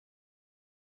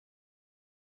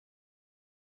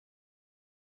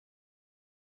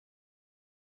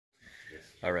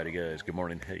Alrighty guys, good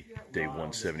morning. Hey, day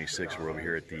 176. We're over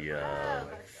here at the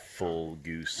Full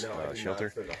Goose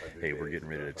shelter. Hey, we're getting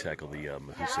ready to tackle the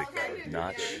Mahusik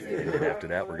Notch, and then after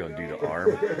that we're going to do the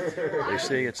arm. They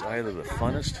say it's either the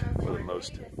funnest or the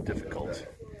most difficult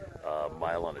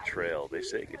mile on the trail. They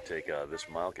say it could take, this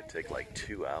mile could take like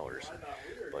 2 hours.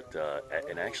 But,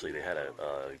 and actually they had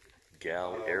a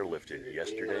gal airlifted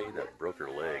yesterday that broke her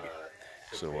leg.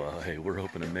 So, hey, we're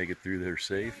hoping to make it through there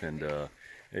safe, and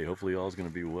hey, hopefully all's going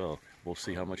to be well. We'll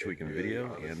see how much we can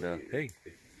video, and hey,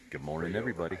 good morning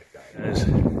everybody. Guys,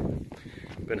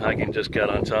 been hiking, just got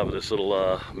on top of this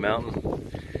little mountain.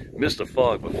 Missed the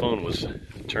fog, my phone was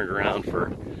turned around for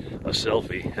a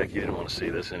selfie. Heck, you didn't want to see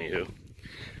this anywho.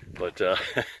 But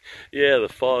yeah, the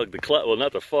fog, well,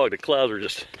 not the fog, the clouds were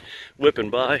just whipping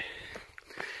by.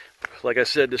 Like I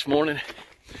said this morning,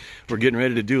 we're getting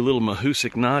ready to do a little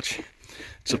Mahusik Notch.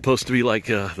 It's supposed to be like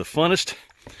the funnest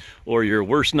or your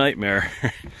worst nightmare.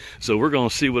 So we're going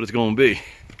to see what it's going to be.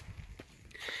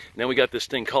 Then we got this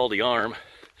thing called the arm.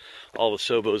 All the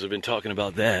Sobos have been talking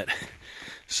about that.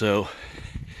 So,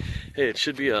 hey, it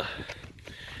should be a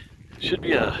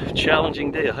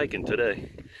challenging day of hiking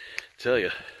today. I tell you,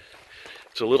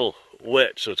 it's a little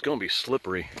wet, so it's going to be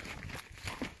slippery.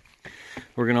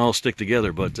 We're going to all stick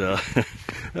together, but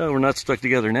we're not stuck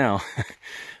together now.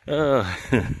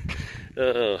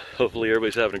 Hopefully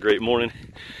everybody's having a great morning.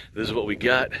 This is what we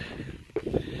got.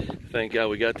 Thank God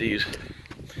we got these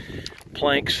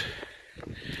planks,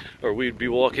 or we'd be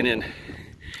walking in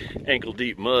ankle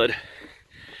deep mud.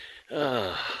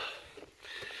 I'll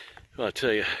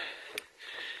tell you,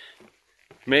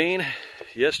 Maine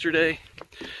yesterday,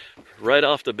 right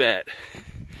off the bat,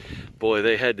 boy,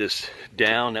 they had this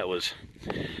down that was,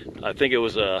 I think it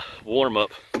was a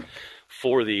warm-up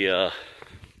for the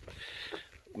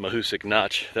Mahusik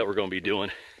Notch that we're going to be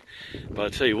doing. But I'll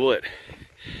tell you what,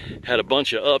 had a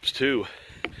bunch of ups too.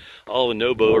 All the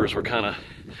no-boers were kind of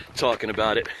talking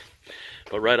about it,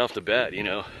 but right off the bat, you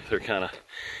know,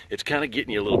 it's kind of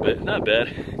getting you a little bit. Not bad.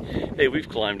 Hey, we've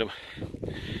climbed them.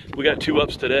 We got 2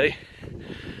 ups today,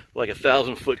 like a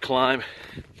 1,000-foot climb,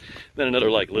 then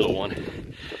another like little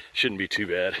one. Shouldn't be too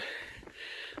bad.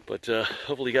 But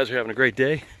hopefully you guys are having a great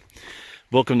day.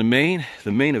 Welcome to Maine,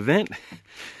 the main event.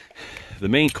 The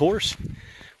main course,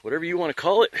 whatever you want to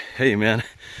call it. Hey man,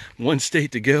 1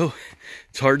 state to go.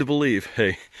 It's hard to believe.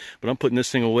 Hey, but I'm putting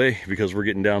this thing away because we're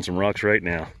getting down some rocks right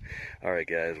now. All right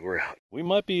guys, we're out. We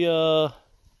might be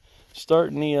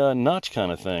starting the notch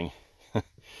kind of thing.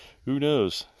 Who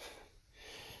knows?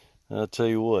 I'll tell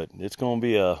you what, it's gonna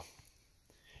be a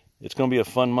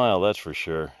fun mile, that's for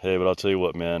sure. Hey, but I'll tell you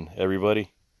what, man, everybody,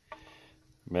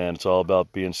 man, it's all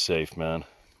about being safe, man.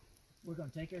 We're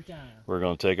going to take our time. We're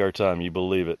going to take our time, you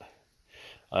believe it.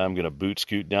 I'm going to boot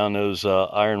scoot down those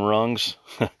iron rungs,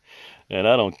 and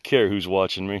I don't care who's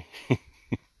watching me. Yeah,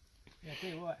 I'll tell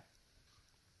you what.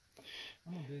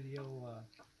 I'm going to do the old...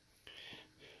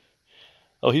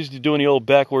 Oh, he's doing the old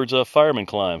backwards fireman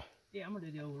climb. Yeah, I'm going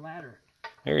to do the old ladder.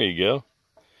 There you go.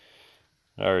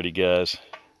 Alrighty, guys.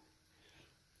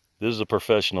 This is a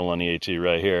professional on the AT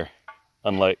right here,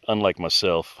 unlike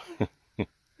myself.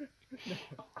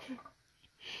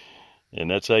 And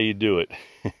that's how you do it.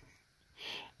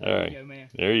 All right, Go, man.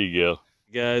 There you go.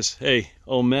 Guys, hey,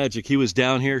 old Magic, he was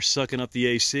down here sucking up the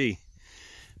AC.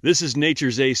 This is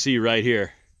nature's AC right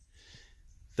here.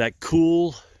 That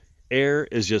cool air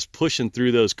is just pushing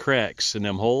through those cracks and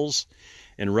them holes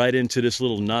and right into this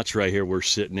little notch right here we're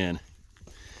sitting in.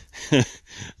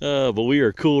 But we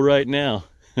are cool right now.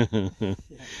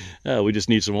 We just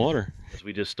need some water.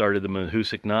 We just started the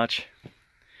Mahusik Notch.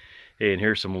 Hey, and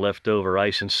here's some leftover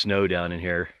ice and snow down in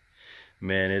here.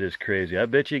 Man, it is crazy. I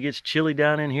bet you it gets chilly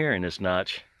down in here in this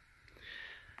notch.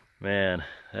 Man,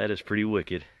 that is pretty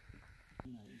wicked.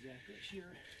 I'm not exactly sure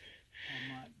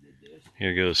how Mike did this.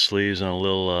 Here goes sleeves on a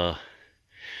little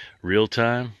real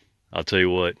time. I'll tell you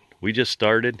what, we just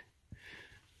started.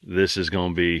 This is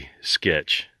going to be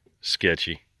sketchy.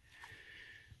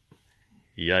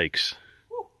 Yikes.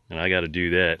 And I got to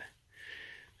do that.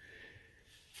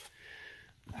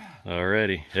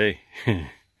 Alrighty, hey,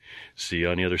 see you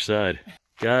on the other side.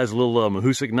 Guys, a little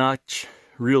Mahusik Notch,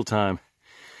 real time.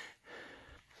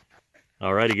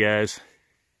 Alrighty guys,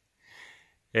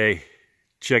 hey,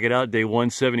 check it out, day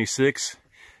 176,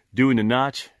 doing the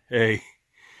notch. Hey,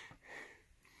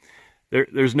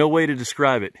 there's no way to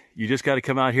describe it. You just got to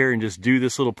come out here and just do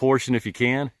this little portion if you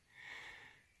can.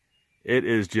 It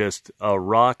is just a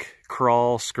rock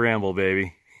crawl scramble,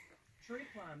 baby. Tree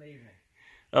climb even.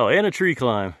 Oh, and a tree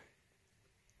climb.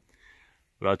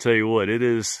 But I'll tell you what, it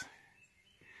is,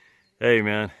 hey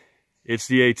man, it's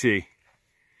the AT.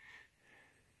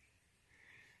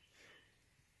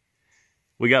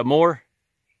 We got more?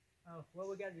 Oh, well,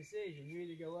 we got a decision. You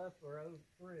either go up or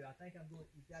through. I think I'm going.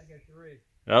 You got to go through.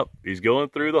 Oh, he's going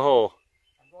through the hole.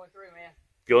 I'm going through, man.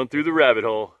 Going through the rabbit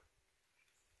hole.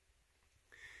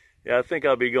 Yeah, I think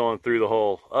I'll be going through the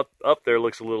hole. Up there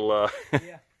looks a little,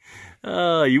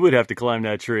 Yeah. You would have to climb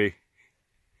that tree.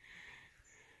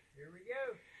 Here we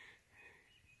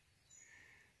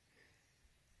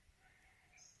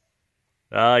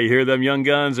go. You hear them young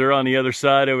guns? They're on the other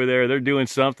side over there. They're doing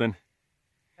something.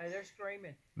 Hey, they're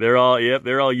screaming. They're all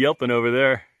yelping over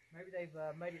there. Maybe they've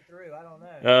made it through. I don't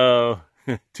know.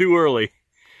 Oh, too early.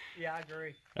 Yeah, I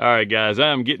agree. All right, guys,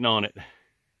 I'm getting on it.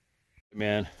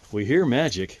 Man, we hear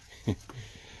magic.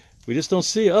 We just don't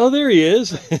see it. Oh, there he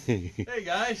is. Hey,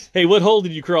 guys. Hey, what hole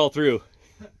did you crawl through?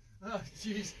 Oh,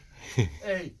 jeez.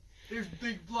 Hey, there's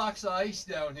big blocks of ice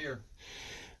down here.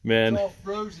 Man, It's all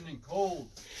frozen and cold.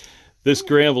 this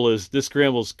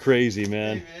scramble's crazy,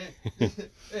 man. Hey, man.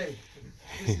 Hey,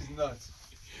 this is nuts.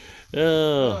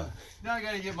 Oh. Now I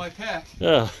gotta get my pack.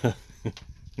 Oh.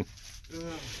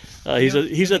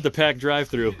 He's at the pack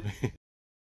drive-through.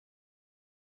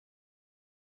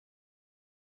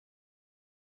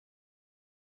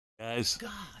 Guys,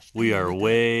 we are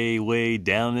way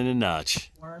down in a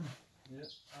notch. Worm. Yeah.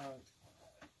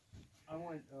 I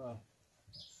want.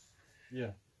 Yeah,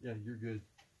 you're good.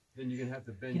 Then you're gonna have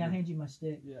to bend. Can I hand you my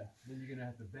stick? Yeah. Then you're gonna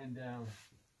have to bend down.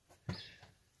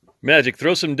 Magic,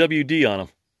 throw some WD on him.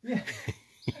 Yeah.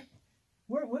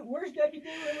 Where's WD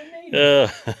when we need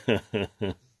it?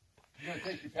 You gonna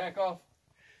take your pack off?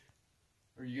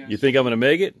 Or you gonna? You think I'm gonna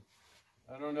make it?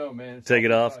 I don't know, man. It's Take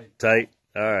it off, tight.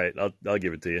 All right, I'll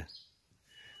give it to you.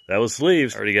 That was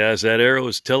sleeves. Alrighty, guys, that arrow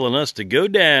is telling us to go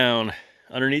down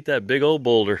underneath that big old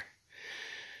boulder.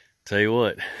 Tell you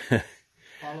what.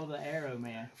 Follow the arrow,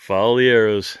 man. Follow the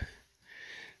arrows.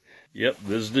 Yep,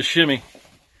 this is the shimmy.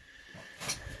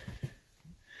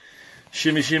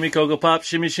 Shimmy, shimmy, cocoa pop,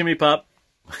 shimmy, shimmy, pop.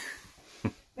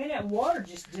 Man, that water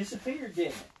just disappeared,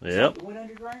 didn't it? Yep. It went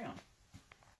underground.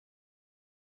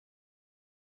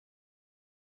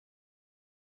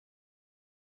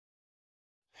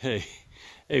 Hey,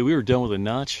 we were done with a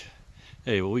notch.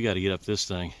 Hey, well, we got to get up this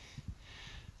thing.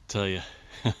 Tell you,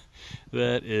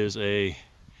 that is a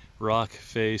rock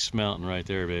face mountain right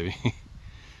there, baby.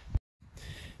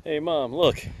 Hey, Mom,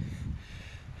 look.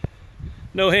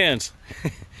 No hands.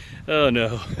 Oh,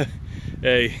 no.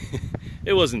 Hey,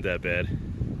 it wasn't that bad.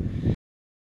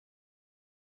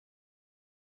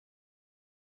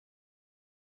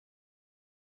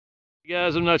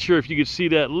 Guys, I'm not sure if you could see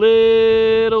that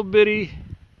little bitty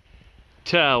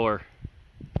tower.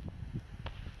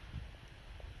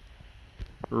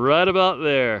 Right about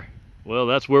there. Well,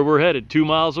 that's where we're headed, 2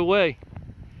 miles away.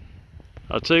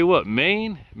 I'll tell you what,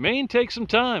 Maine takes some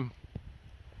time.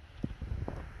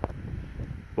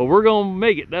 But we're gonna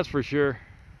make it, that's for sure.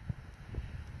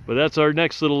 But that's our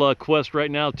next little quest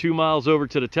right now, 2 miles over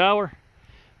to the tower.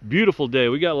 Beautiful day.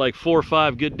 We got like 4 or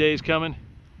 5 good days coming.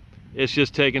 It's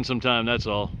just taking some time, that's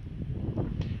all.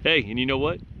 Hey, and you know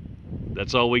what?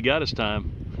 That's all we got is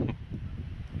time.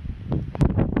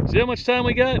 See how much time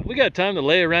we got? We got time to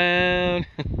lay around.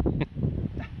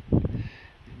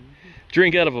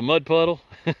 Drink out of a mud puddle.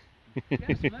 Got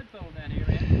some mud puddle down here,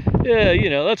 man. Yeah, you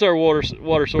know, that's our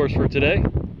water source for today.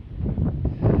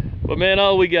 But man,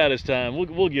 all we got is time.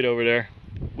 We'll get over there.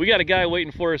 We got a guy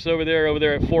waiting for us over there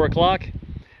at 4 o'clock.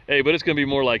 Hey, but it's gonna be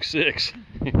more like 6.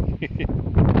 You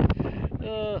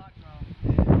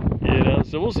know,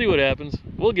 so we'll see what happens.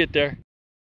 We'll get there.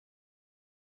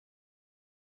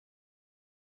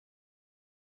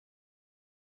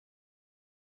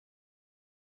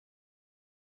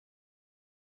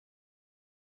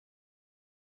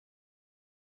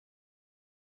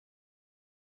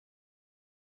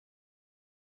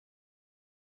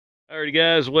 Alrighty,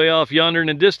 guys, way off yonder in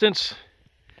the distance.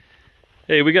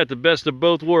 Hey, we got the best of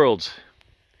both worlds.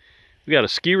 We got a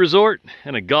ski resort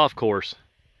and a golf course.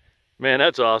 Man,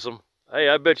 that's awesome. Hey,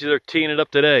 I bet you they're teeing it up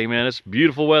today, man. It's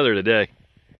beautiful weather today.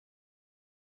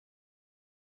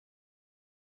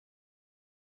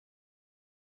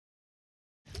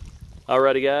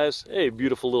 Alrighty, guys. Hey,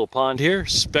 beautiful little pond here,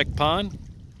 Speck Pond.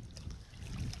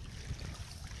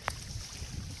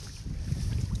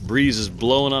 Breeze is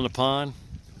blowing on the pond.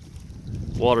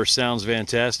 Water sounds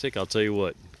fantastic. I'll tell you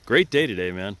what. Great day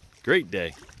today, man. Great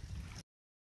day.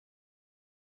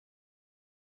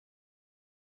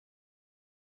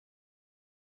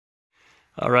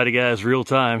 Alrighty, guys, real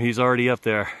time. He's already up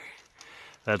there.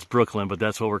 That's Brooklyn, but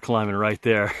that's what we're climbing right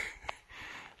there.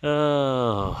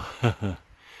 Oh,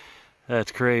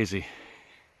 that's crazy.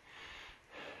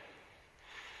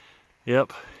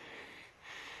 Yep.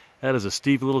 That is a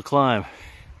steep little climb.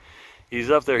 He's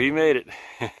up there. He made it.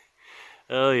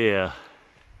 Oh, yeah.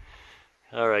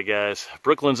 All right, guys.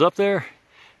 Brooklyn's up there.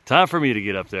 Time for me to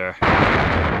get up there.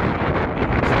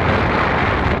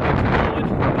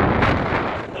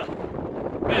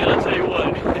 Man, I'll tell you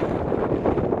what.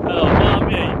 Oh, Mom,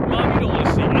 you don't want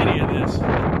to see any of this.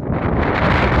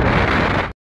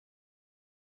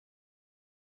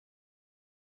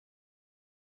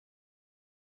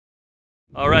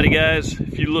 Alrighty, guys.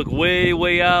 If you look way,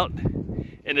 way out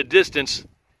in the distance,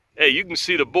 hey, you can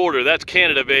see the border. That's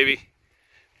Canada, baby.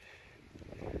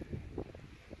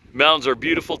 Mountains are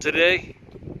beautiful today.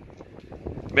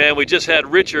 Man, we just had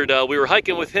Richard. We were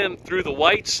hiking with him through the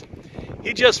Whites.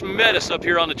 He just met us up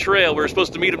here on the trail. We were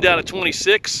supposed to meet him down at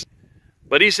 26.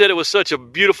 But he said it was such a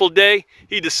beautiful day,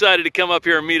 he decided to come up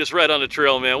here and meet us right on the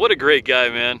trail, man. What a great guy,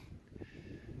 man.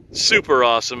 Super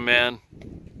awesome, man.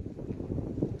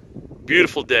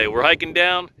 Beautiful day. We're hiking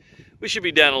down. We should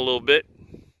be down a little bit.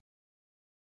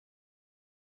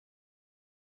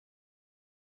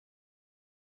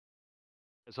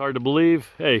 It's hard to believe.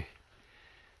 Hey,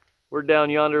 we're down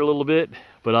yonder a little bit,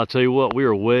 but I'll tell you what, we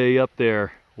are way up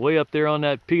there on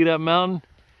that peak of that mountain,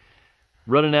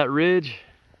 running that ridge.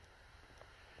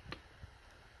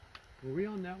 Were we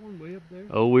on that one way up there?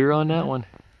 Oh, we were on that one.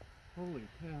 Holy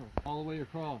cow. All the way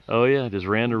across. Oh yeah, just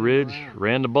ran the ridge,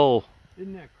 ran the bowl.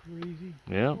 Isn't that crazy?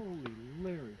 Yeah. Holy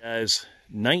Larry. Guys,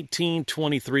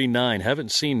 1923-9.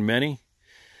 Haven't seen many,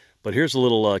 but here's a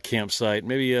little campsite.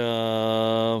 Maybe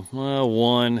one.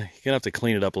 You're gonna have to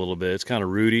clean it up a little bit. It's kind of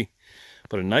rooty,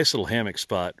 but a nice little hammock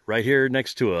spot right here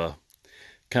next to a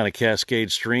kind of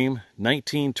cascade stream.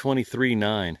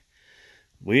 1923-9.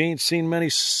 We ain't seen many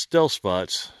stealth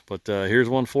spots, but here's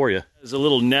one for you. There's a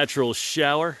little natural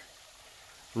shower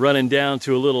running down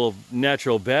to a little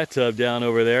natural bathtub down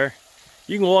over there.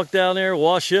 You can walk down there,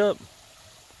 wash up.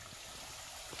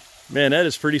 Man, that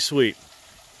is pretty sweet.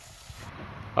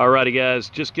 Alrighty, guys,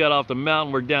 just got off the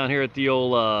mountain. We're down here at the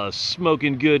old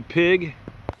Smoking Good Pig.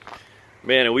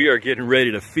 Man, and we are getting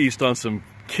ready to feast on some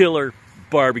killer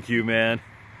barbecue, man.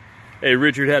 Hey,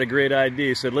 Richard had a great idea.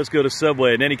 He said, let's go to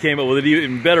Subway, and then he came up with an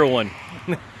even better one.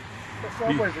 The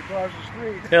Subway's across the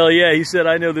street. Hell yeah, he said,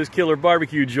 I know this killer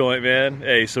barbecue joint, man.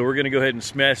 Hey, so we're gonna go ahead and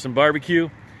smash some barbecue.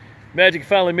 Magic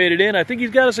finally made it in. I think he's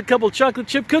got us a couple chocolate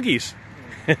chip cookies.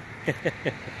 All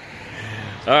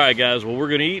right, guys, well, we're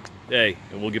gonna eat. Hey,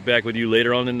 and we'll get back with you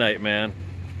later on tonight, man.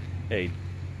 Hey,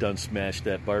 done smashed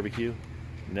that barbecue.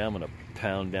 Now I'm gonna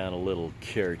pound down a little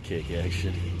carrot cake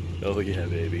action. Oh yeah,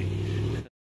 baby.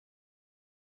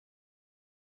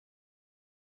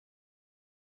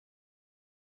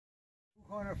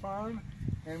 Corner Farm,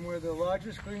 and we're the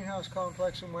largest greenhouse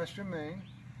complex in Western Maine.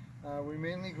 We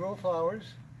mainly grow flowers,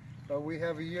 but we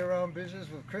have a year-round business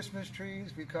with Christmas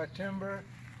trees. We cut timber.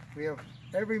 We have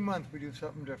every month we do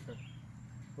something different.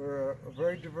 We're a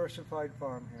very diversified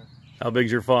farm here. How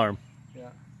big's your farm?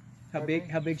 Yeah. How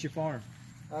big's your farm?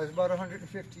 It's about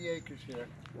 150 acres here,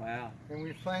 Wow. and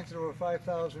we've planted over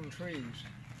 5,000 trees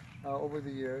over the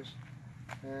years.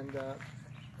 And a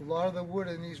lot of the wood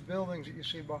in these buildings that you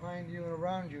see behind you and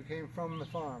around you came from the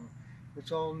farm.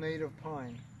 It's all native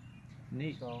pine.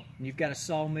 Neat. So You've got a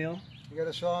sawmill? we got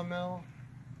a sawmill,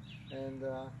 and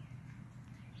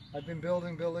I've been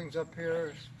building buildings up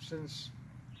here since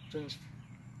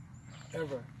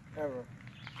ever.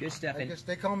 Good stuff. I guess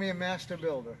they call me a master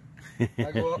builder.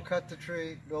 I go out, cut the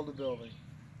tree, build a building.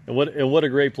 And what a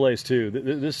great place too.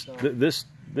 This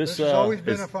has always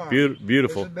been is a farm.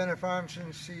 Beautiful. This has been a farm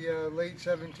since the late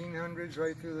 1700s,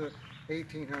 right through the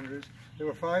 1800s. There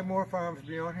were 5 more farms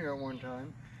beyond here at one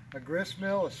time. A grist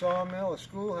mill, a sawmill, a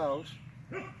schoolhouse,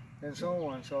 and so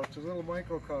on. So it's a little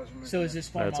microcosm. So has this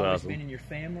farm That's always awesome. been in your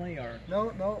family, or?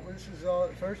 No, this is a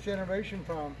first generation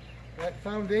farm. That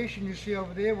foundation you see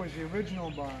over there was the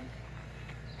original barn.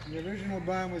 The original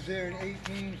barn was there in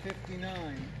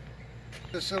 1859.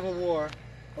 The Civil War.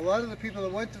 A lot of the people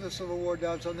that went to the Civil War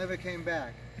down south never came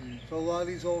back. So a lot of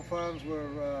these old farms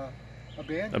were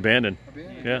abandoned.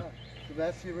 Yeah. So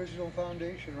that's the original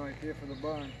foundation right there for the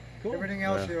barn. Cool. Everything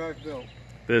else here I've built.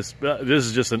 This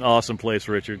is just an awesome place,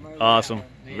 Richard. Awesome.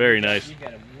 Man, Very nice. You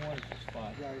got a wonderful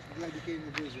spot. Guys, I'm glad you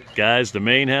came to visit. Guys, the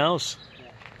main house.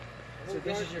 So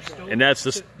this is your store? And that's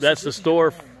the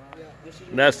store.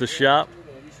 And that's the shop.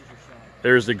 This is your shop.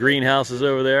 There's the greenhouses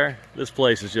over there. This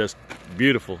place is just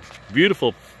beautiful.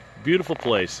 Beautiful, beautiful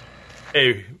place.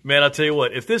 Hey, man, I'll tell you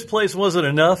what, if this place wasn't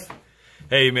enough,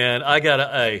 hey, man, I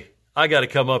gotta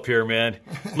come up here, man.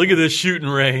 Look at this shooting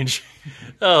range.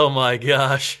 Oh, my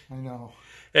gosh. I know.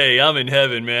 Hey, I'm in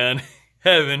heaven, man.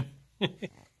 Heaven.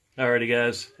 Alrighty,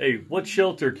 guys. Hey, what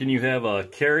shelter can you have a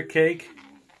carrot cake?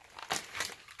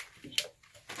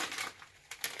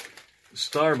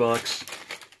 Starbucks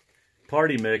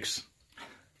party mix.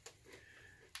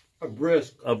 A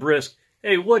brisk. A brisk.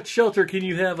 Hey, what shelter can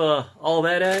you have all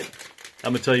that at?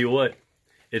 I'm gonna tell you what.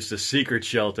 It's the secret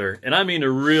shelter, and I mean a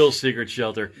real secret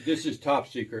shelter. This is top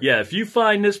secret. Yeah, if you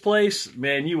find this place,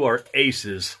 man, you are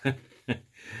aces.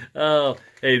 Oh,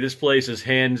 hey, this place is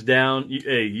hands down.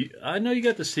 I know you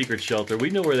got the secret shelter. We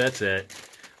know where that's at.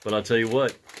 But I'll tell you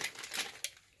what.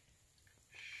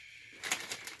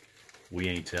 We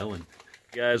ain't telling.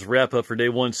 Guys, wrap up for day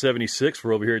 176.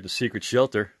 We're over here at the secret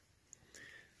shelter.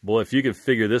 Boy, if you can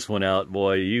figure this one out,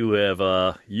 boy, you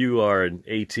are an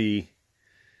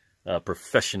AT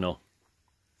professional.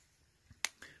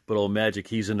 But old Magic,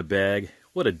 he's in the bag.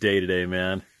 What a day today,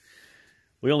 man.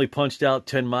 We only punched out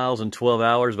 10 miles in 12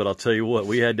 hours, but I'll tell you what,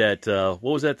 we had that,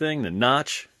 what was that thing? The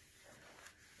notch?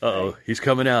 Uh-oh, he's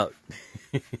coming out.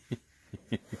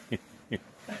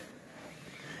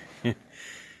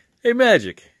 Hey,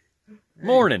 Magic. Hey.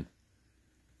 Morning.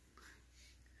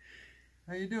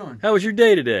 How you doing? How was your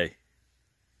day today?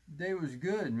 Day was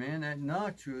good, man. That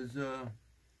notch was, it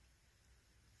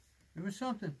was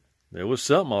something. There was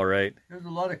something, all right. There was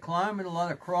a lot of climbing, a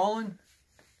lot of crawling.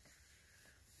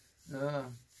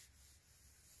 You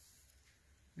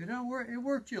know, it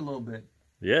worked you a little bit.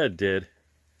 Yeah, it did.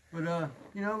 But,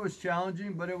 you know, it was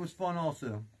challenging, but it was fun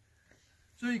also.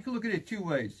 So you can look at it two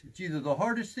ways. It's either the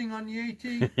hardest thing on the AT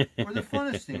or the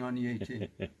funnest thing on the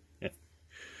AT.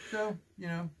 So, you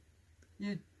know,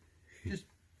 you just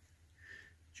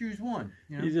choose one.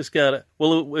 You know? You just gotta,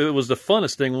 well, it was the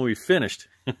funnest thing when we finished.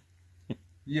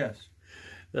 Yes.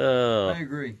 I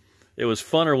agree. It was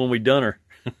funner when we done her.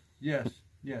 Yes,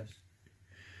 yes.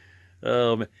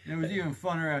 Man. It was even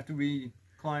funner after we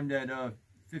climbed that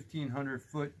 1,500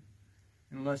 foot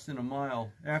in less than a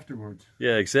mile afterwards.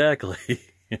 Yeah, exactly.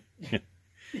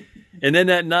 And then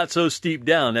that not so steep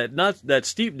down. That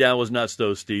steep down was not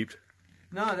so steep.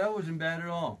 No, that wasn't bad at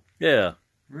all. Yeah.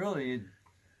 Really,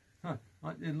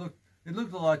 it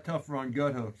looked a lot tougher on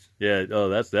gut hooks. Yeah. Oh,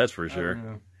 that's for sure. I don't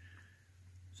know.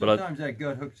 But Sometimes that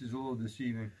gut hooks is a little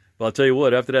deceiving. But I'll tell you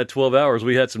what. After that 12 hours,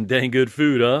 we had some dang good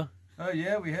food, huh? Oh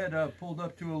yeah, we had pulled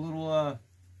up to a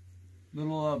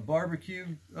little barbecue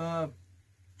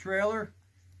trailer,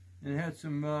 and had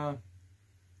some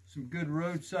good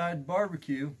roadside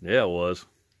barbecue. Yeah, it was.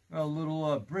 A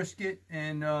little brisket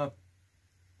and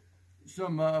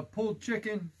some pulled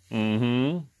chicken,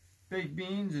 baked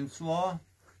beans and slaw,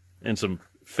 and some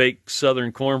fake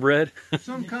Southern cornbread.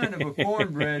 Some kind of a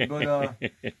cornbread, but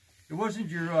it wasn't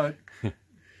your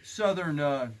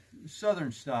Southern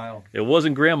style. It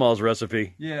wasn't Grandma's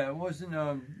recipe. Yeah, it wasn't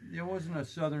a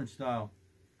Southern style.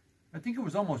 I think it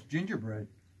was almost gingerbread.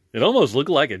 It almost looked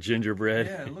like a gingerbread.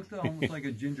 Yeah, it looked almost like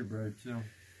a gingerbread. So,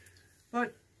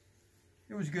 but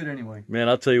it was good anyway. Man,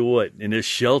 I'll tell you what. In this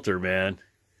shelter, man.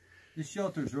 This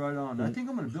shelter's right on. I think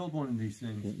I'm going to build one of these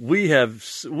things. We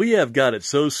have got it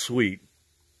so sweet,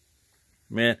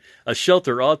 man. A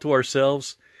shelter all to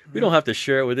ourselves. We don't have to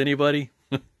share it with anybody.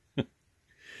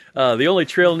 The only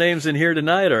trail names in here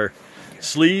tonight are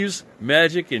Sleeves,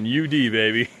 Magic, and UD,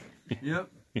 baby. Yep.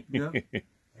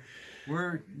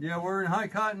 We're in high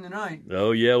cotton tonight.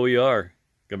 Oh yeah, we are.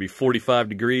 Gonna be 45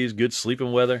 degrees, good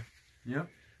sleeping weather. Yep,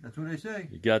 that's what they say.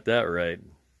 You got that right.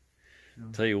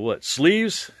 Tell you what,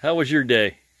 Sleeves, how was your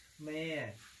day? Man,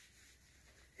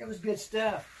 it was good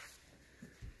stuff.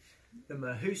 The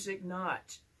Mahusik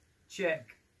notch, check.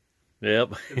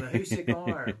 Yep. The Mahusik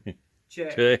arm,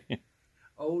 check. Okay.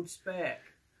 Old spec,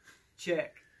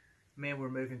 check. Man, we're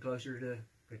moving closer to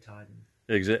Katahdin.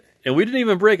 Exactly. And we didn't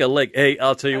even break a leg. Hey,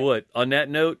 I'll tell you what, on that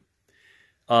note,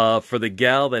 for the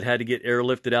gal that had to get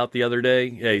airlifted out the other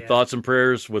day, hey, Yeah. Thoughts thoughts and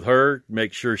prayers with her.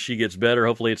 Make sure she gets better.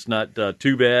 Hopefully it's not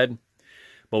too bad.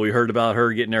 But we heard about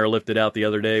her getting airlifted out the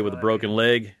other day with a broken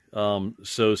leg.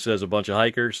 So says a bunch of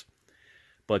hikers.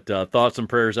 But thoughts and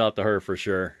prayers out to her for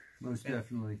sure. Most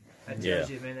definitely. I tell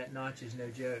you, man, that notch is no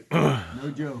joke.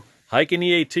 No joke. Hiking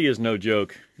the AT is no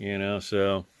joke, you know,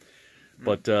 so.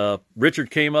 But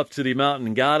Richard came up to the mountain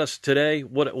and got us today.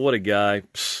 What a guy.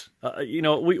 You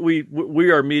know,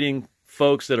 we are meeting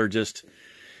folks that are just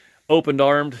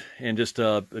open-armed and just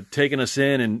taking us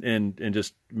in and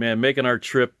just, man, making our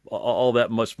trip all that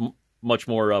much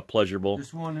more pleasurable.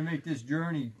 Just wanted to make this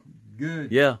journey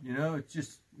good. Yeah. You know, it's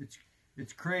just,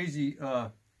 it's crazy.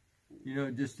 You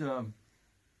know, just, you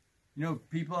know,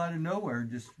 people out of nowhere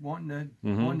just wanting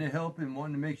to help and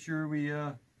wanting to make sure we,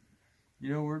 you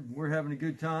know, we're having a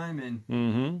good time.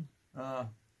 And,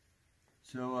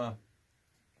 so,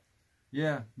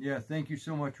 yeah. Thank you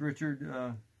so much,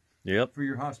 Richard. Yep. For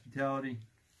your hospitality.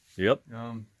 Yep.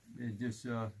 It just,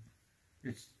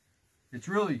 it's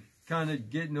really kind of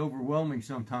getting overwhelming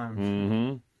sometimes.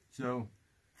 Mm-hmm. So,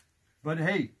 but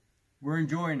hey, we're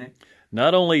enjoying it.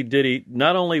 Not only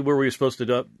were we supposed to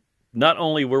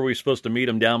meet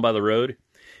him down by the road,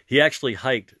 he actually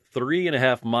hiked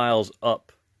 3.5 miles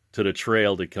up to the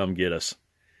trail to come get us,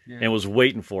 and was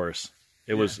waiting for us.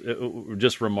 It was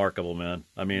just remarkable, man.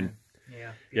 I mean,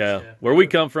 yeah. Where we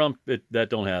come from, that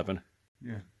don't happen.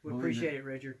 Yeah, we appreciate it,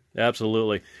 Richard.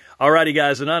 Absolutely. Alrighty,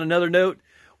 guys. And on another note,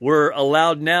 we're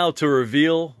allowed now to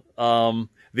reveal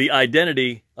the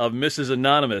identity of Mrs.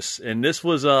 Anonymous, and this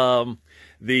was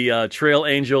the trail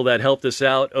angel that helped us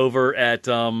out over at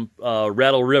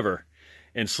Rattle River.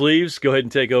 And Sleeves, go ahead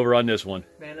and take over on this one.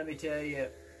 Man, let me tell you,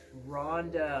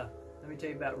 Rhonda. Let me tell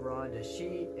you about Rhonda.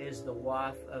 She is the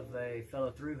wife of a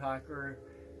fellow thru hiker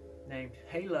named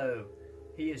Halo.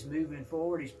 He is moving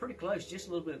forward. He's pretty close, just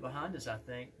a little bit behind us, I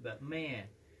think. But man,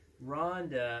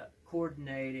 Rhonda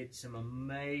coordinated some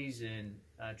amazing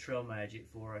trail magic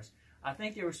for us. I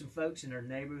think there were some folks in her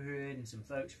neighborhood and some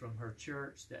folks from her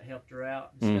church that helped her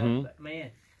out and stuff. But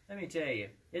man, let me tell you,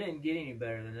 it didn't get any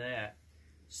better than that.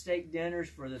 Steak dinners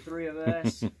for the 3 of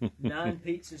us, 9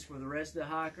 pizzas for the rest of the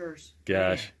hikers.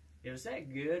 Gosh, man, was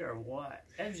that good or what?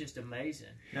 That was just amazing.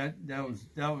 That was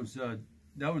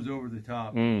over the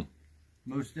top.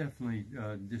 Most definitely.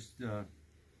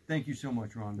 Thank you so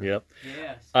much, Rhonda. Yep.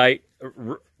 Yes.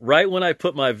 Right when I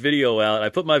put my video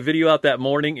out, that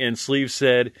morning, and Sleeve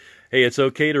said, hey, it's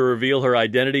okay to reveal her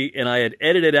identity, and I had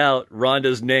edited out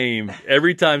Rhonda's name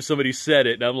every time somebody said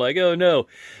it, and I'm like, oh no.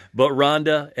 But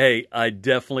Rhonda, hey, I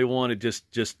definitely want to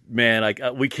just man,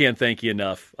 we can't thank you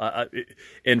enough.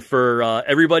 And for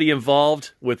everybody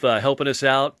involved with helping us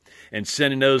out and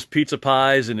sending those pizza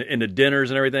pies and the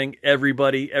dinners and everything,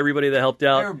 everybody that helped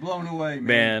out. They were blown away,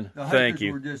 man. The Thank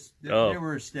you. Were just, they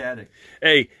were ecstatic.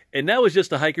 Hey, and that was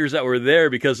just the hikers that were there,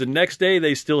 because the next day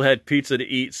they still had pizza to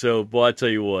eat. So, boy, I tell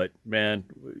you what, man,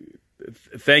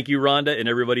 thank you, Rhonda, and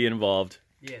everybody involved.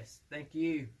 Yes, thank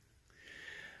you.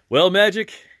 Well,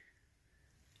 Magic,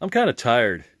 I'm kind of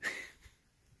tired.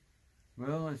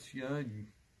 Well, let's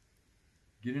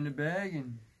get in the bag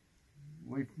and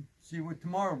wait, see what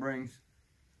tomorrow brings.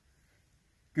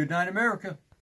 Good night, America.